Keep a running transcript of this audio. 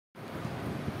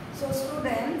So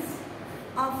students,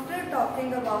 after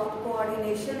talking about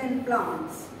coordination in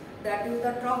plants, that is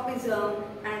the tropism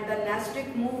and the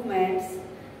nastic movements,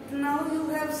 now you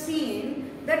have seen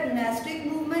that nastic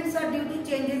movements are due to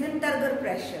changes in turgor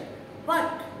pressure.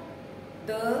 But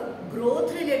the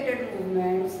growth related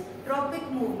movements, tropic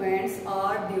movements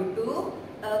are due to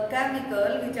a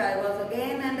chemical which I was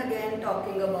again and again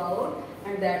talking about,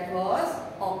 and that was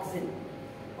auxin.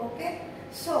 Okay.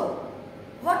 So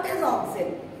what is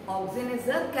auxin? Auxin is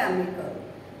a chemical.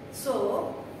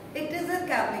 So it is a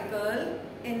chemical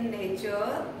in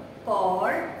nature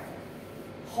called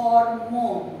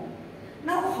hormone.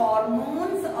 Now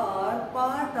hormones are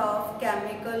part of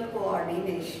chemical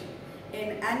coordination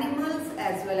in animals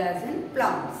as well as in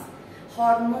plants.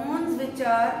 Hormones which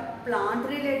are plant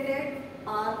related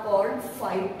are called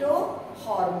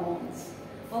phytohormones.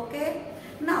 Okay.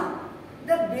 Now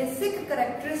the basic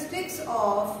characteristics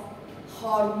of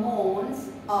hormones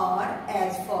are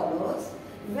as follows.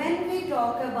 When we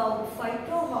talk about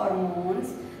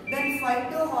phytohormones, then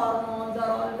phytohormones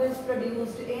are always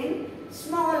produced in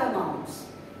small amounts,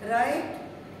 right?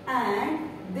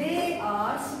 And they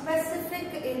are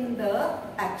specific in the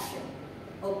action,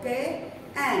 okay?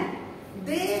 And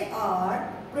they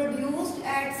are produced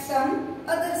at some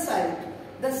other site.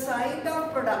 The site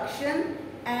of production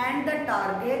and the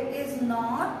target is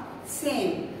not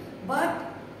same, but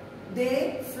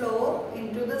they flow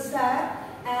into the sap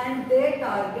and they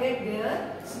target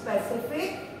their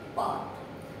specific part.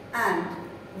 And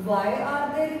why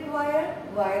are they required?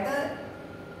 Why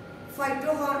the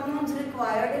phytohormones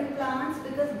required in plants?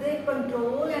 Because they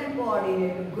control and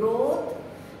coordinate growth,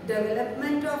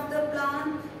 development of the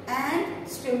plant and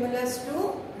stimulus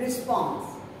to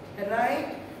response,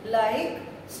 right? Like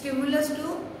stimulus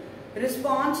to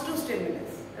response to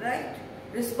stimulus, right?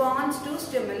 Response to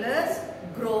stimulus,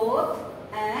 growth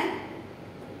and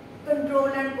control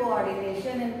and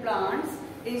coordination in plants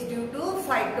is due to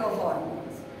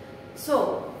phytohormones.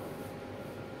 So,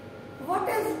 what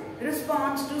is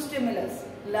response to stimulus?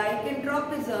 Like in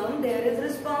tropism, there is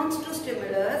response to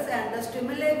stimulus, and the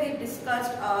stimuli we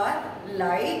discussed are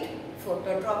light,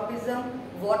 phototropism,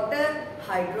 water,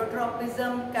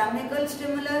 hydrotropism, chemical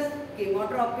stimulus,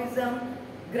 chemotropism,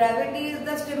 gravity is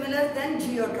the stimulus, then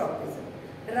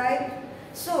geotropism, right?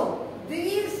 So,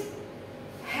 these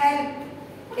help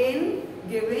in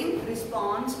giving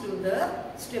response to the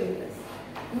stimulus.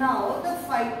 Now, the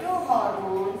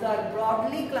phytohormones are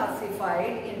broadly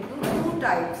classified into two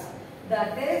types,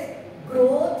 that is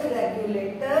growth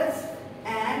regulators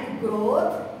and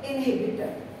growth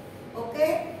inhibitor.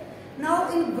 Okay?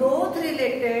 Now, in growth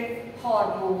related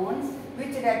hormones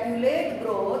which regulate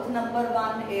growth, number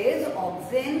one is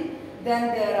auxin,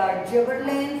 then there are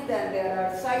gibberellins, then there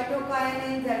are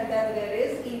cytokinins, and then there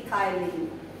is ethylene.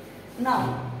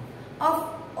 Now,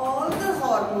 of all the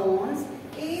hormones,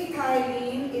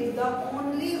 ethylene is the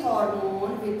only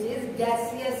hormone which is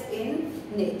gaseous in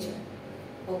nature.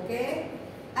 Okay?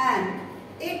 And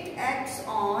it acts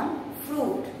on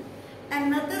fruit.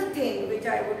 Another thing which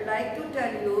I would like to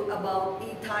tell you about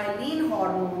ethylene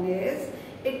hormone is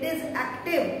it is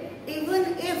active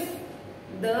even if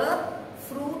the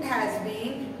fruit has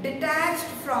been detached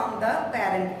from the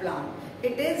parent plant.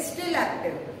 It is still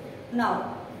active.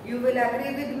 Now, you will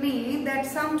agree with me that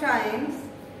sometimes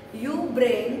you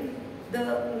bring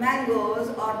the mangoes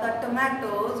or the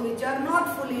tomatoes which are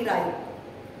not fully ripe,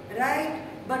 right?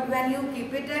 But when you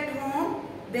keep it at home,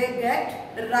 they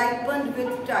get ripened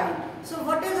with time. So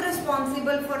what is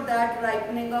responsible for that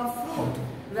ripening of fruit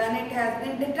when it has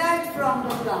been detached from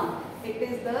the plant? It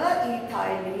is the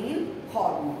ethylene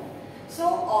hormone. So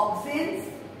auxins,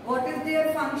 what is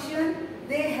their function?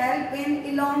 They help in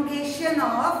elongation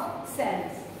of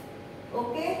cells.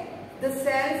 Okay? The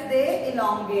cells, they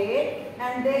elongate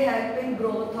and they help in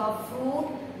growth of fruit,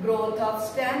 growth of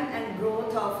stem and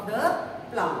growth of the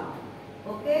plant.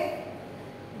 Okay?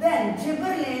 Then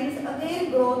gibberellins,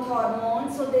 again growth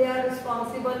hormones, so they are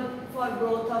responsible for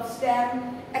growth of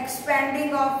stem,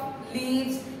 expanding of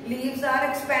leaves. Leaves are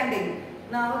expanding.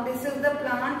 Now this is the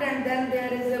plant and then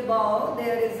there is a bough,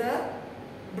 there is a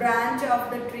branch of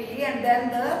the tree and then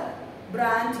the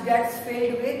branch gets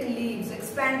filled with leaves,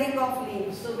 expanding of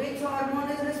leaves. So which hormone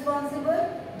is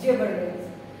responsible? Gibberellins.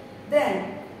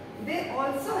 Then they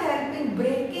also help in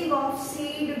breaking of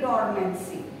seed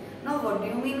dormancy. Now what do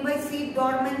you mean by seed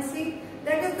dormancy?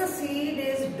 That is, the seed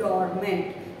is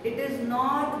dormant. It is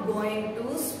not going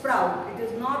to sprout. It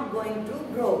is not going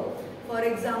to grow. For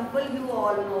example, you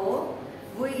all know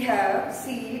we have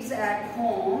seeds at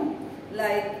home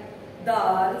like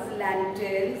dals,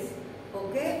 lentils,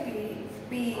 okay,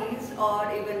 peas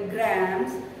or even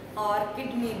grams or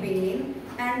kidney bean,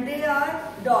 and they are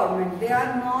dormant, they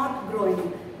are not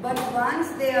growing. But once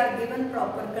they are given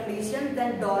proper condition,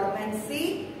 then dormancy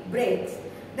breaks.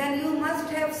 Then you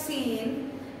must have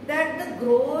seen that the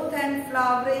growth and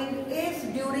flowering is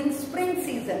during spring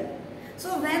season.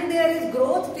 So when there is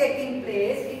growth taking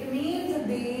place, it means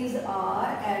these are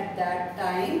at that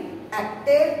time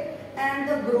active, and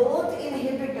the growth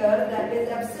inhibitor, that is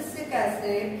abscisic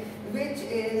acid, which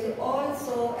is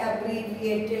also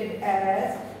abbreviated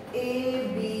as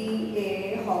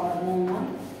ABA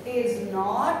hormone, is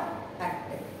not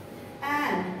active.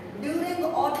 And during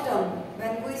autumn,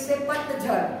 when we say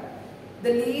patjhad,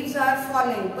 the leaves are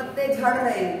falling, patte jhad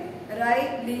rahe,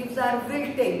 right? Leaves are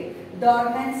wilting,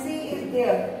 dormancy is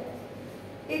there.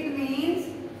 It means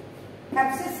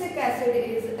abscisic acid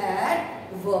is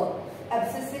at work.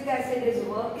 Abscisic acid is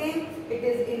working, it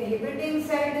is inhibiting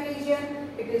cell division,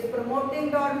 it is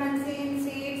promoting dormancy in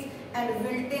seeds, and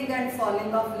wilting and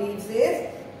falling of leaves is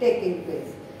taking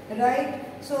place. Right?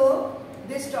 So,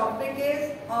 this topic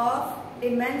is of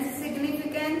immense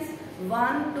significance.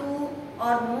 1, 2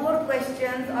 or more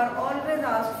questions are always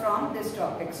asked from this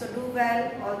topic. So, do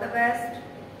well. All the best.